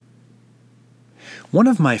One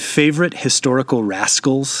of my favorite historical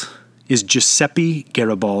rascals is Giuseppe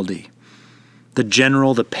Garibaldi, the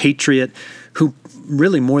general, the patriot, who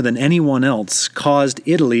really more than anyone else caused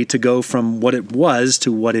Italy to go from what it was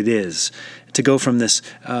to what it is, to go from this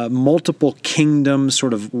multiple kingdom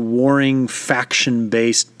sort of warring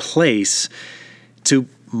faction-based place to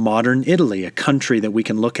modern Italy, a country that we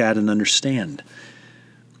can look at and understand.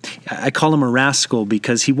 I call him a rascal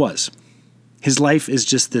because he was. His life is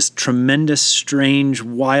just this tremendous, strange,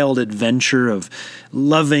 wild adventure of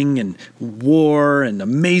loving and war and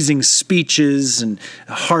amazing speeches and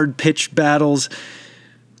hard-pitched battles.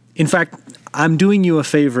 In fact, I'm doing you a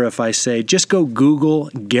favor if I say just go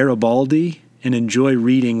Google Garibaldi and enjoy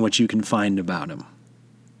reading what you can find about him.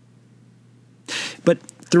 But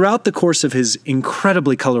throughout the course of his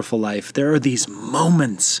incredibly colorful life, there are these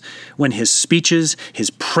moments when his speeches, his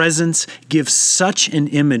presence, give such an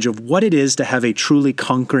image of what it is to have a truly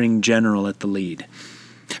conquering general at the lead.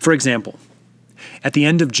 For example, at the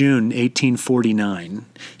end of June 1849,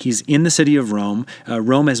 he's in the city of Rome.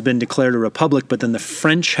 Rome has been declared a republic, but then the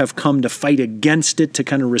French have come to fight against it to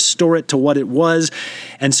kind of restore it to what it was.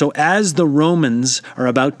 And so as the Romans are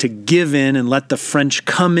about to give in and let the French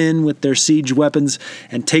come in with their siege weapons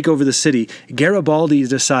and take over the city, Garibaldi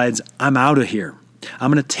decides, I'm out of here.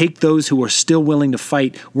 I'm going to take those who are still willing to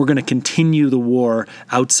fight. We're going to continue the war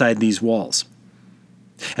outside these walls.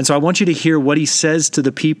 And so I want you to hear what he says to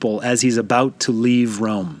the people as he's about to leave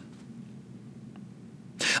Rome.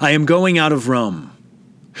 I am going out of Rome.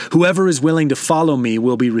 Whoever is willing to follow me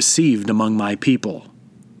will be received among my people.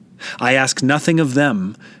 I ask nothing of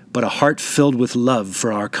them but a heart filled with love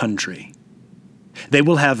for our country. They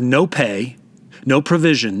will have no pay, no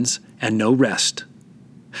provisions, and no rest.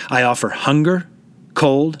 I offer hunger,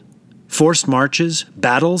 cold, forced marches,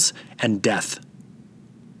 battles, and death.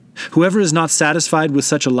 Whoever is not satisfied with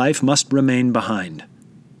such a life must remain behind.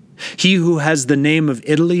 He who has the name of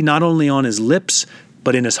Italy not only on his lips,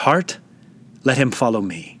 but in his heart, let him follow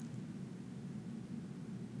me.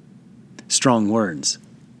 Strong words.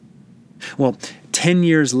 Well, 10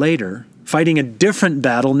 years later, fighting a different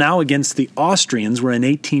battle now against the Austrians, we're in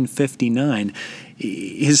 1859,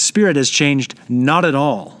 his spirit has changed not at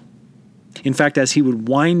all. In fact, as he would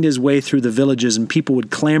wind his way through the villages and people would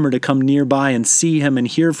clamor to come nearby and see him and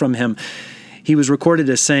hear from him, he was recorded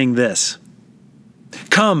as saying this,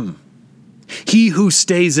 "Come, he who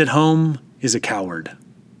stays at home is a coward.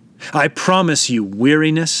 I promise you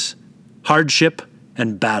weariness, hardship,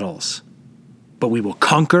 and battles, but we will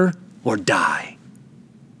conquer or die."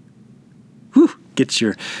 Whew, gets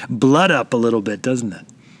your blood up a little bit, doesn't it?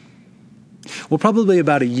 Well, probably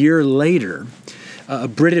about a year later, a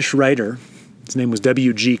British writer, his name was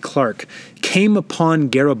W.G. Clark, came upon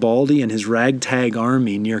Garibaldi and his ragtag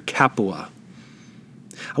army near Capua.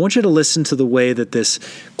 I want you to listen to the way that this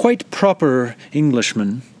quite proper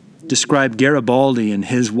Englishman described Garibaldi and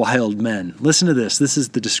his wild men. Listen to this. This is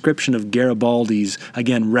the description of Garibaldi's,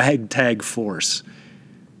 again, ragtag force.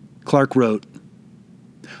 Clark wrote,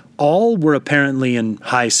 "All were apparently in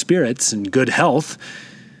high spirits and good health,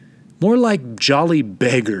 more like jolly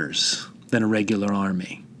beggars than a regular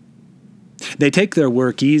army. They take their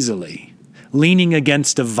work easily, leaning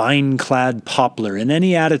against a vine-clad poplar in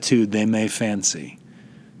any attitude they may fancy.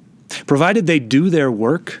 Provided they do their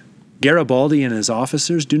work, Garibaldi and his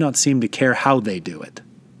officers do not seem to care how they do it.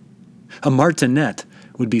 A martinet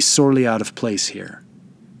would be sorely out of place here.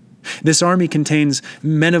 This army contains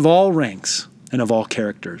men of all ranks and of all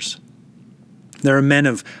characters. There are men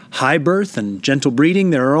of high birth and gentle breeding.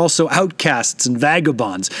 There are also outcasts and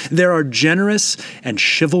vagabonds. There are generous and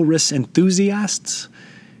chivalrous enthusiasts.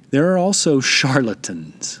 There are also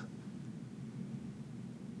charlatans."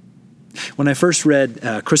 When I first read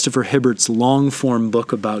Christopher Hibbert's long-form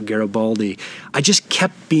book about Garibaldi, I just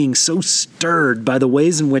kept being so stirred by the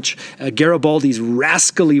ways in which Garibaldi's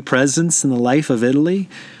rascally presence in the life of Italy,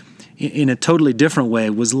 in a totally different way,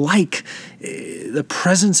 was like the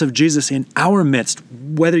presence of Jesus in our midst,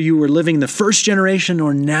 whether you were living the first generation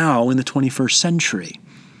or now in the 21st century.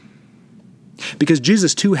 Because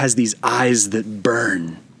Jesus, too, has these eyes that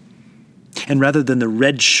burn. And rather than the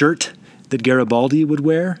red shirt that Garibaldi would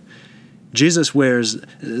wear, Jesus wears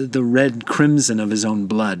the red crimson of his own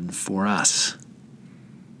blood for us.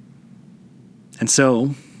 And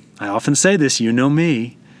so, I often say this, you know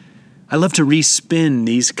me, I love to respin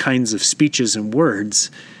these kinds of speeches and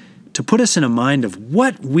words to put us in a mind of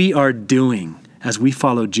what we are doing as we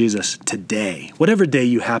follow Jesus today, whatever day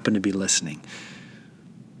you happen to be listening.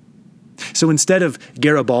 So instead of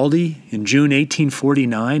Garibaldi in June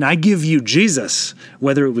 1849, I give you Jesus,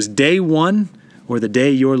 whether it was day one or the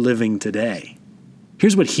day you're living today.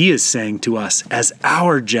 Here's what he is saying to us as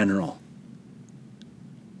our general.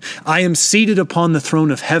 I am seated upon the throne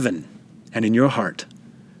of heaven and in your heart.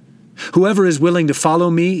 Whoever is willing to follow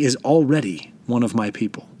me is already one of my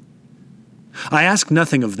people. I ask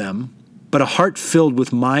nothing of them, but a heart filled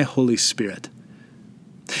with my Holy Spirit.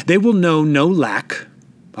 They will know no lack.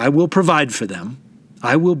 I will provide for them.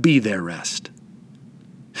 I will be their rest.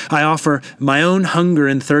 I offer my own hunger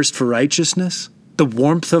and thirst for righteousness, the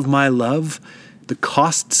warmth of my love, the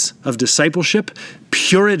costs of discipleship,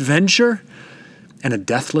 pure adventure, and a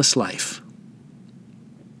deathless life.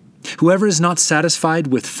 Whoever is not satisfied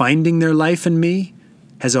with finding their life in me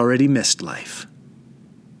has already missed life.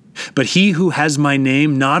 But he who has my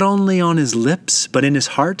name not only on his lips, but in his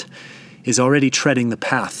heart, is already treading the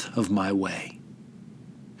path of my way.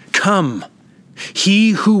 Come,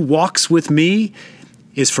 he who walks with me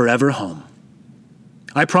is forever home.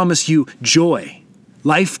 I promise you joy,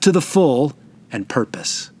 life to the full, and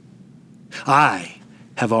purpose. I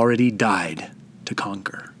have already died to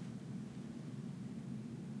conquer.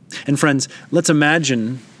 And friends, let's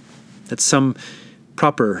imagine that some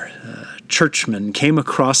proper churchman came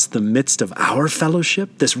across the midst of our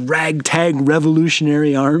fellowship, this ragtag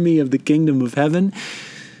revolutionary army of the kingdom of heaven.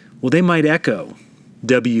 Well, they might echo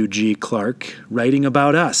W.G. Clark writing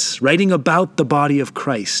about us, writing about the body of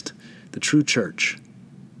Christ, the true church.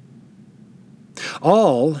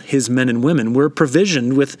 All his men and women were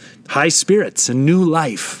provisioned with high spirits and new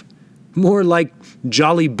life, more like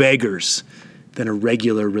jolly beggars than a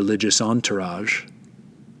regular religious entourage.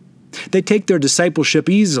 They take their discipleship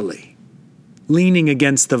easily, leaning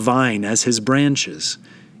against the vine as his branches,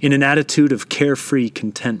 in an attitude of carefree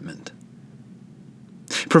contentment.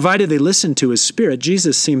 Provided they listen to his Spirit,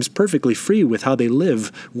 Jesus seems perfectly free with how they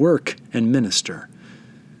live, work, and minister.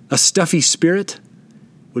 A stuffy spirit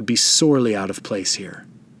would be sorely out of place here.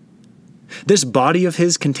 This body of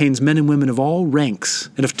his contains men and women of all ranks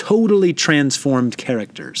and of totally transformed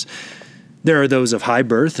characters. There are those of high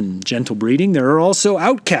birth and gentle breeding. There are also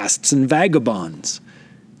outcasts and vagabonds.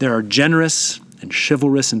 There are generous and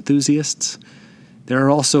chivalrous enthusiasts. There are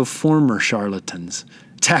also former charlatans,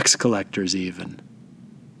 tax collectors even.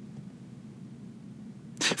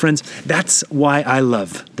 Friends, that's why I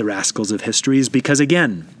love the rascals of history, is because,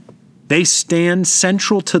 again, they stand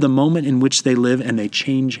central to the moment in which they live, and they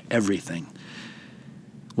change everything.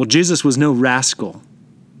 Well, Jesus was no rascal,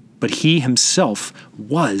 but he himself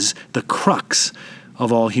was the crux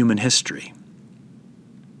of all human history.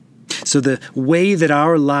 So the way that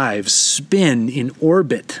our lives spin in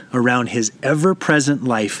orbit around his ever-present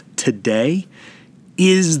life today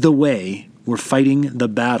is the way we're fighting the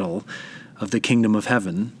battle of the kingdom of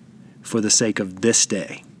heaven for the sake of this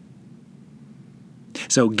day.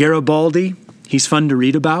 So Garibaldi, he's fun to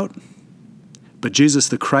read about, but Jesus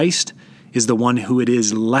the Christ is the one who it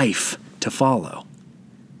is life to follow.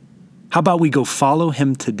 How about we go follow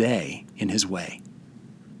him today in his way?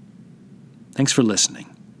 Thanks for listening.